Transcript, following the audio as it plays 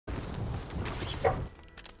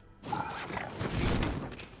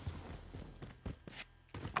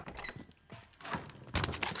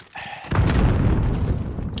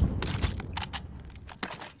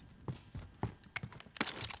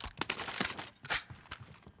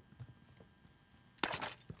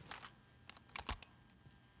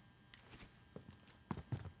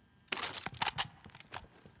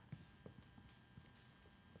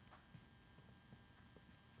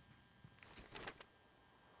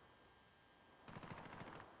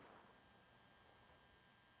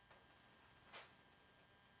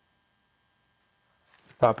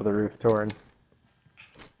Top of the roof, Torn.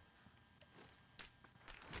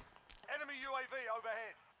 Enemy UAV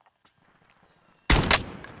overhead.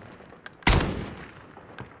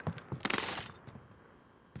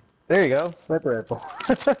 There you go, sniper rifle.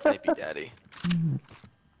 Maybe daddy.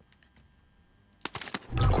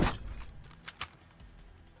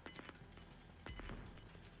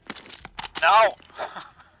 No!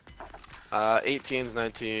 18s,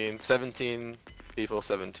 19, 17 people,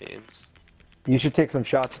 17s. You should take some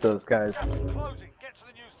shots at those guys. Gas is closing. Get to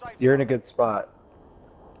the new safe You're in a zone. good spot.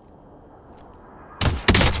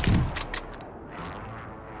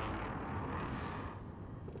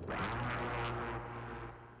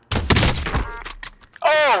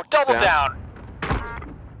 Oh, double Down.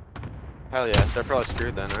 down! Hell yeah, they're probably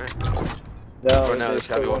screwed then, right? No, Or no, there's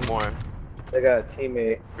gotta be one more. They got a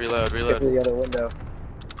teammate. Reload, Get to reload. the other window.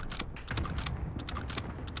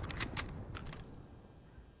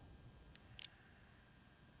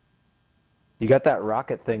 You got that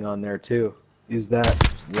rocket thing on there too. Use that.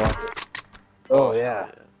 Just lock it. Oh yeah.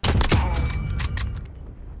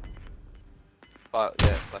 Yeah,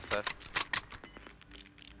 left side.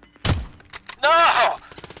 No!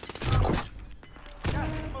 Gas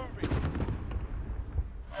is moving.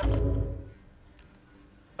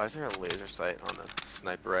 Why is there a laser sight on a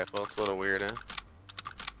sniper rifle? It's a little weird, eh?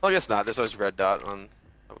 Well, I guess not. There's always a red dot on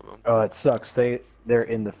some of them. Oh, it sucks. They're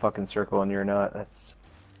in the fucking circle and you're not. That's.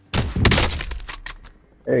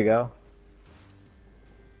 There you go.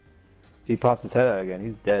 If he pops his head out again,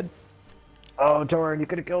 he's dead. Oh, Torn, you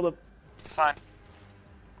could have killed him. It's fine.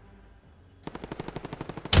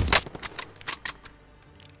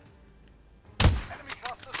 Enemy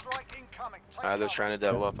cluster strike incoming. Take They're cover. trying to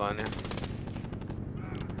double up on you.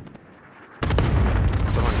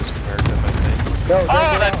 Someone just murked him, I think. No,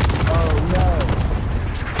 Oh, that's... Oh no.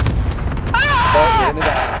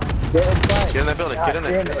 Ah! Get inside. Get in that building, God get in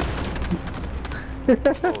there. damn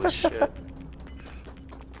it. Holy shit.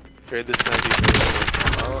 Trade this sniper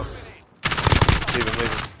for oh. Leave him,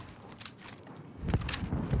 leave him.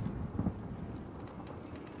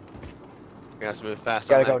 You have to move fast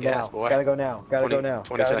Gotta on go that gas, now. boy. Gotta go now. Gotta 20 go now.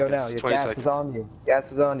 20 Gotta go seconds, now. Your 20 gas seconds. is on you.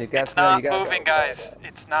 Gas is on you. Gas It's is on not you. Gotta moving, go. guys.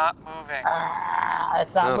 It's not moving. Ah,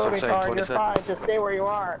 it's No, not that's what I'm moving, saying, Torn. 20 You're fine. seconds. Just stay where you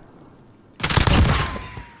are.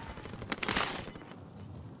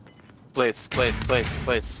 Plates, plates, plates,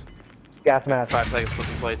 plates. Gas mask. 5 seconds, put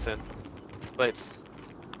some plates in. Plates.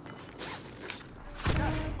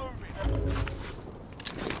 Gas is moving.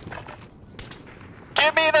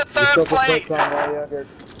 Give me the You third still put plate! plates on while you're under.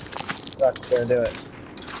 Fuck, there, do it.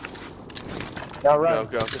 Now run.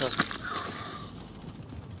 Go, go, go.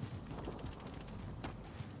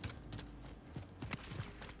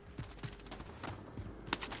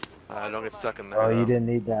 Don't get stuck in there. Oh, you though. didn't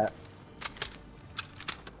need that.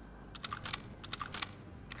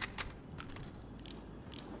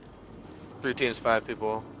 Three teams, 5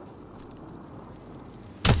 people.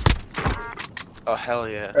 Oh, hell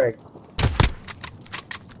yeah. Alright.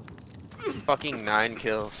 Fucking 9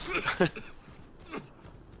 kills.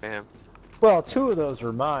 Damn. Well, 2 of those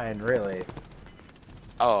were mine, really.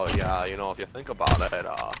 Oh, yeah, you know, if you think about it,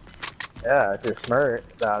 Yeah, if you're smart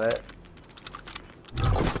about it.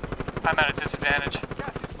 I'm at a disadvantage.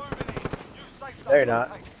 Gas is moving in. New safe zone No, you're not.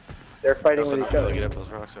 located. They're fighting also with not each really other. get up those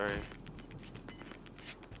rocks, sorry.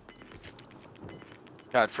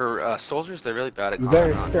 God, for soldiers, they're really bad at You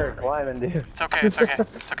better climbing on start there. climbing, dude. It's okay, it's okay,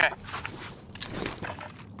 it's okay.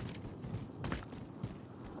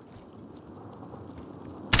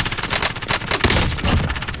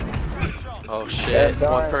 Oh shit, Yeah, one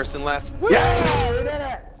sorry. person left. Yeah, we did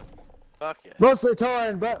it! Fuck yeah. Mostly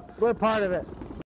Torn, but we're part of it.